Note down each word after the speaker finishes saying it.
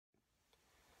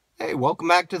Hey, welcome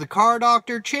back to the Car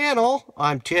Doctor channel.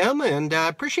 I'm Tim, and I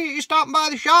appreciate you stopping by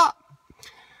the shop.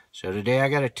 So today I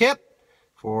got a tip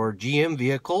for GM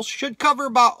vehicles. Should cover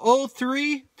about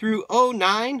 03 through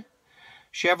 09.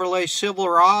 Chevrolet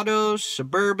Silverados,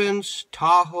 Suburbans,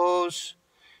 Tahoes,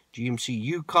 GMC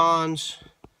Yukons,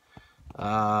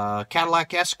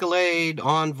 Cadillac Escalade,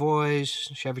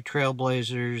 Envoys, Chevy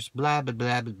Trailblazers, blah, blah,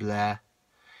 blah, blah, blah.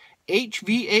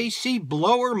 HVAC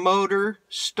blower motor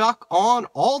stuck on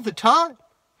all the time,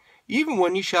 even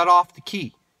when you shut off the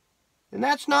key. And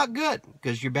that's not good,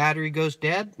 because your battery goes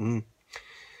dead, and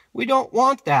we don't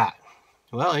want that.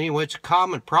 Well, anyway, it's a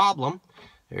common problem.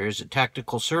 There's a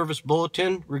technical service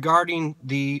bulletin regarding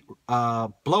the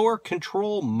blower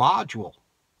control module.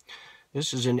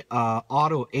 This is an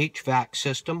auto HVAC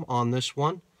system on this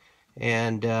one.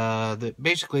 And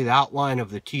basically the outline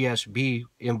of the TSB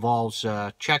involves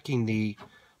checking the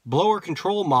blower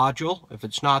control module. If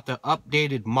it's not the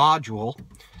updated module,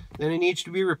 then it needs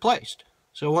to be replaced.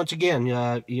 So once again,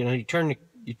 you turn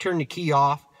the key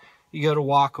off, you go to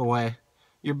walk away,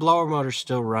 your blower motor's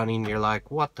still running. You're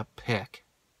like, what the pick?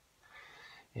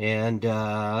 And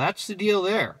that's the deal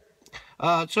there.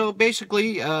 So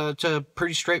basically, it's a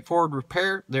pretty straightforward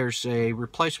repair. There's a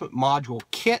replacement module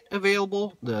kit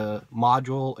available. The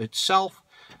module itself,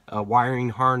 a wiring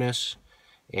harness,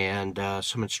 and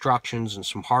some instructions and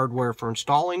some hardware for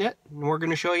installing it. And we're going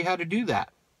to show you how to do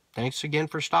that. Thanks again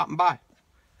for stopping by.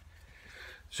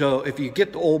 So if you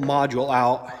get the old module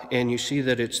out and you see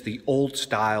that it's the old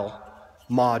style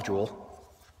module,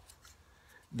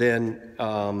 then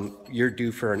you're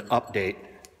due for an update.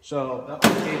 So the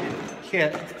updated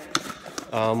kit,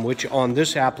 which on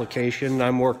this application,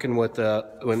 I'm working with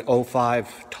an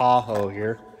 05 Tahoe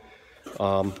here.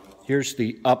 Here's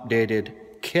the updated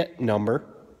kit number.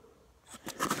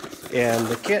 And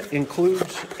the kit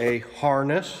includes a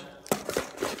harness,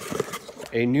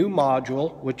 a new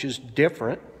module, which is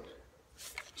different,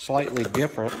 slightly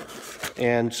different,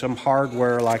 and some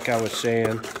hardware like I was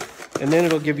saying. And then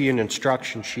it'll give you an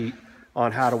instruction sheet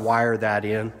on how to wire that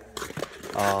in.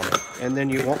 And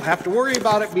then you won't have to worry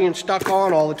about it being stuck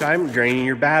on all the time and draining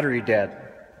your battery dead.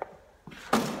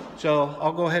 So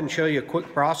I'll go ahead and show you a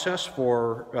quick process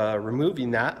for removing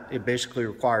that. It basically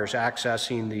requires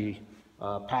accessing the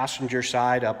passenger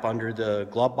side up under the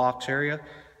glove box area.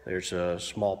 There's a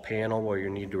small panel where you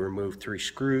need to remove 3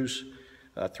 screws.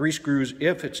 3 screws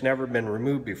if it's never been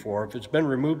removed before. If it's been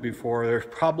removed before, there's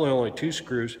probably only 2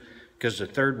 screws, because the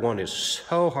third one is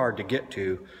so hard to get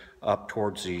to up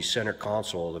towards the center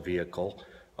console of the vehicle.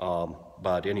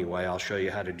 But anyway, I'll show you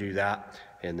how to do that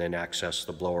and then access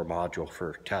the blower module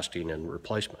for testing and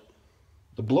replacement.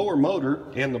 The blower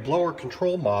motor and the blower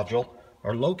control module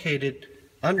are located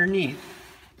underneath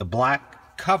the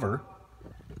black cover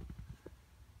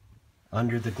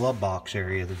under the glove box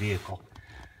area of the vehicle.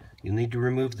 You'll need to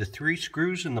remove the 3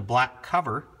 screws in the black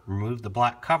cover. Remove the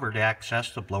black cover to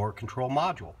access the blower control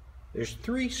module. There's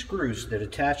 3 screws that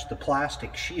attach the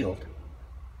plastic shield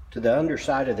to the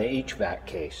underside of the HVAC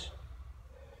case.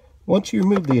 Once you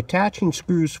remove the attaching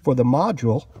screws for the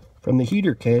module from the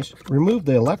heater case, remove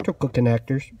the electrical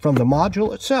connectors from the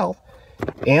module itself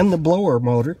and the blower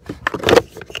motor,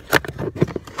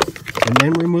 and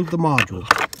then remove the module.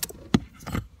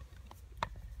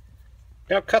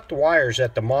 Now cut the wires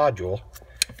at the module,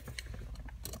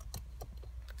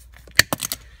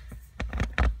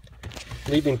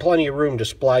 leaving plenty of room to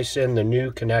splice in the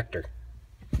new connector.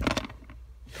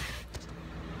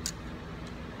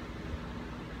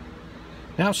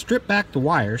 Now strip back the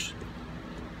wires,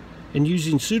 and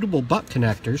using suitable butt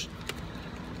connectors,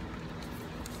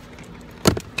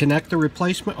 connect the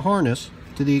replacement harness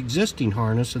to the existing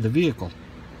harness of the vehicle.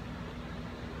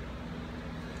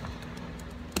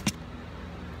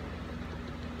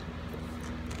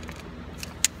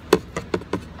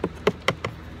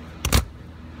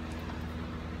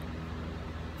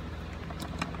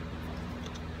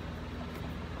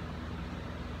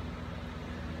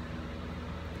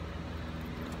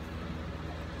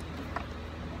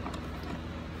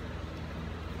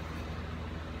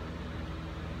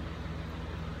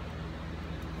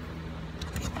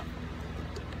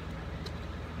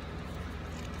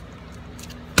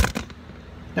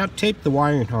 Now tape the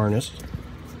wiring harness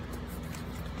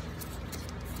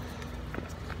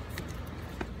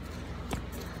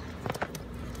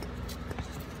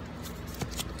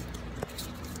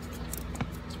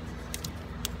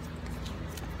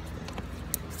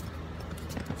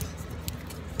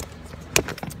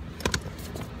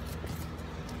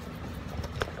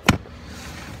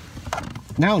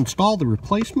Now install the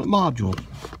replacement module.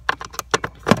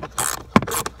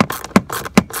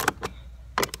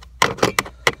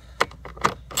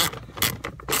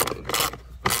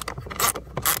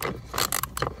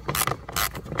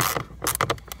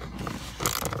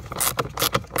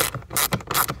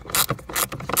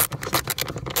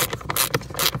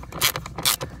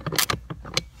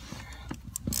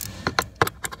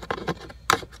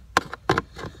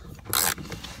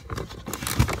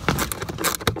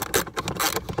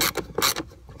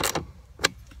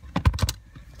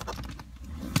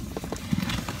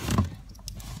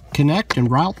 connect and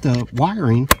route the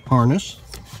wiring harness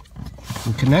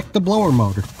and connect the blower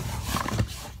motor.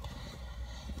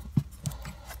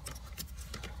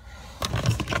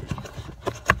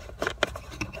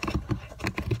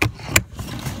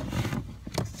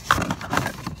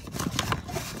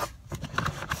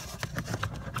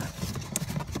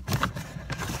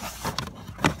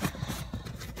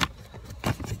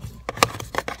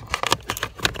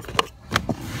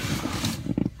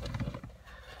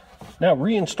 Now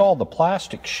reinstall the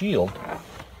plastic shield.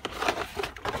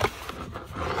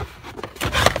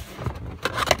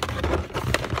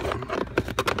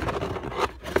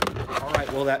 All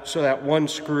right, well so that one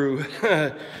screw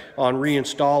on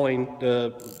reinstalling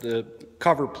the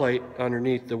cover plate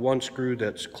underneath, the one screw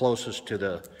that's closest to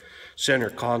the center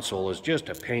console is just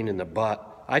a pain in the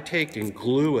butt. I take and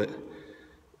glue it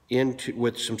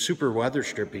with some super weather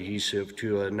strip adhesive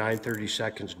to a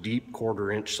 9/32 deep 1/4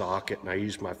 inch socket, and I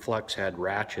use my flex head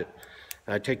ratchet.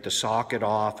 And I take the socket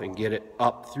off and get it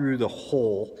up through the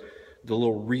hole, the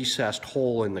little recessed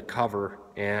hole in the cover,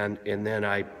 and then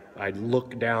I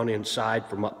look down inside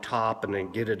from up top and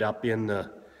then get it up in the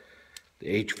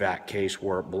HVAC case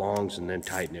where it belongs, and then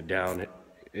tighten it down.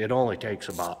 It only takes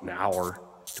about an hour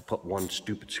to put one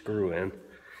stupid screw in.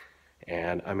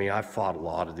 And I mean, I've fought a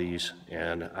lot of these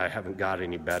and I haven't got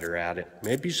any better at it.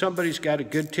 Maybe somebody's got a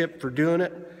good tip for doing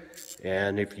it.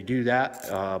 And if you do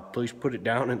that, please put it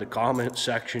down in the comments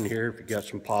section here if you got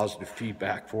some positive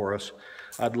feedback for us.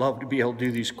 I'd love to be able to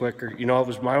do these quicker. You know, if it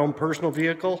was my own personal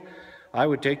vehicle, I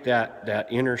would take that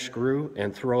inner screw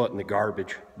and throw it in the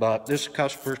garbage. But this is a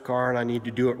customer's car and I need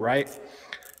to do it right.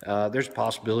 There's a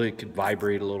possibility it could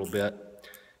vibrate a little bit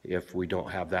if we don't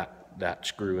have that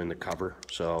screw in the cover.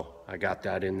 So I got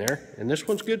that in there, and this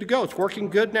one's good to go. It's working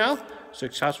good now.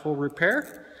 Successful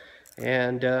repair,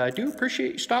 and I do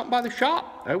appreciate you stopping by the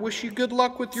shop. I wish you good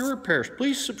luck with your repairs.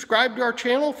 Please subscribe to our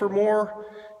channel for more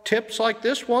tips like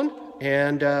this one,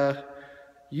 and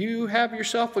you have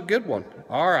yourself a good one.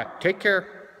 All right, take care.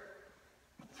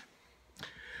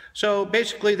 So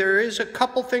basically there is a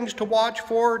couple things to watch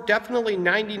for. Definitely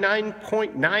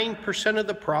 99.9% of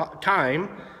the time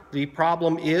the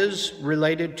problem is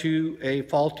related to a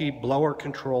faulty blower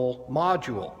control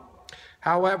module.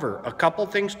 However, a couple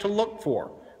things to look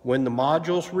for. When the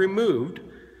module's removed,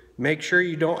 make sure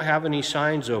you don't have any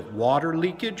signs of water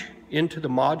leakage into the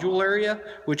module area,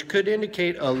 which could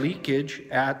indicate a leakage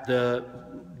at the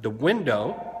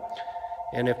window.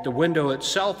 And if the window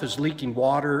itself is leaking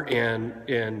water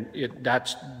and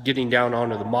that's getting down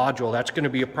onto the module, that's going to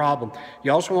be a problem.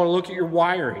 You also want to look at your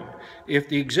wiring. If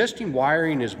the existing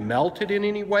wiring is melted in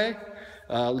any way,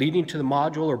 leading to the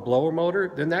module or blower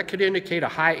motor, then that could indicate a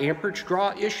high amperage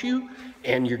draw issue,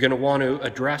 and you're going to want to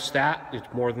address that. It's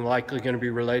more than likely going to be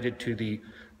related to the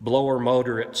blower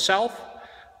motor itself,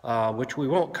 which we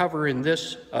won't cover in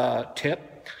this tip.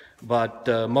 But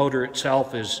the motor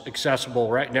itself is accessible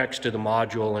right next to the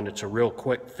module, and it's a real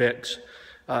quick fix.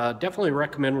 Definitely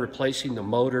recommend replacing the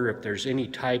motor if there's any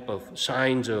type of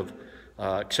signs of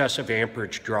excessive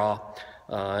amperage draw,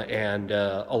 and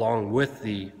along with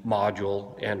the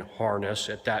module and harness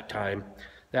at that time.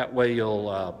 That way you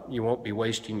won't be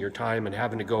wasting your time and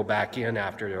having to go back in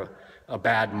after a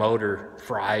bad motor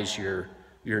fries your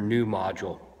new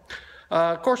module.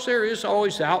 Of course, there is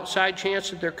always the outside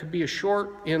chance that there could be a short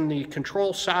in the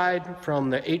control side from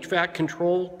the HVAC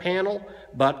control panel,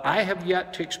 but I have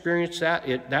yet to experience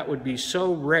that. That would be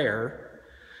so rare.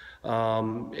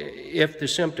 If the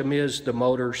symptom is the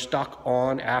motor stuck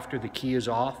on after the key is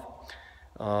off,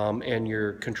 and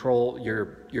your control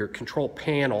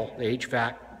panel, the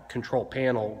HVAC control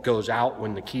panel, goes out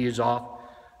when the key is off,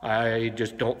 I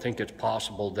just don't think it's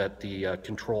possible that the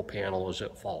control panel is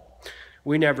at fault.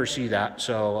 We never see that.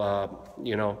 So,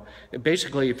 you know,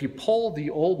 basically if you pull the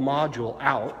old module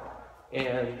out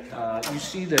and you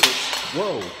see that it's,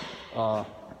 whoa,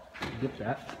 get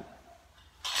that.